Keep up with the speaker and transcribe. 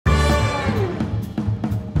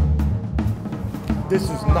This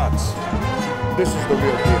is nuts. This is the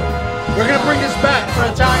real deal. We're gonna bring this back for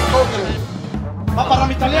Italian culture. Ma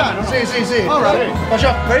parliamo italiano? Sì, sì, sì. All right.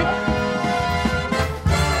 Facciamo, ready?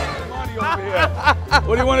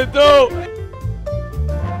 What do you want to do?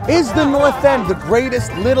 Is the North End the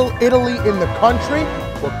greatest Little Italy in the country?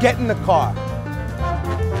 Well, get in the car.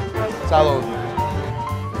 Salud.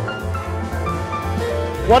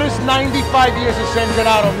 What does 95 years of San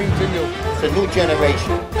Gennaro mean to you? It's a new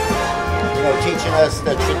generation. You know, teaching us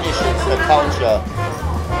the traditions, the culture,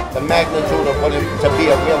 the magnitude of what to be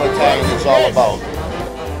a real Italian is all about.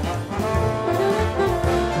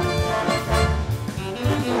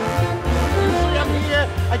 Usually I'm here,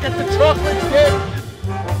 I get the chocolate cake.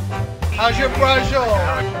 How's your prosciutto?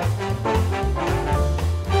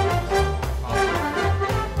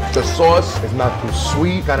 The sauce is not too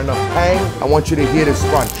sweet, got enough tang. I want you to hear this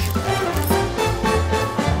crunch.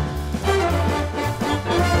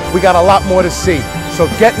 We got a lot more to see, so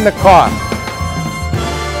get in the car.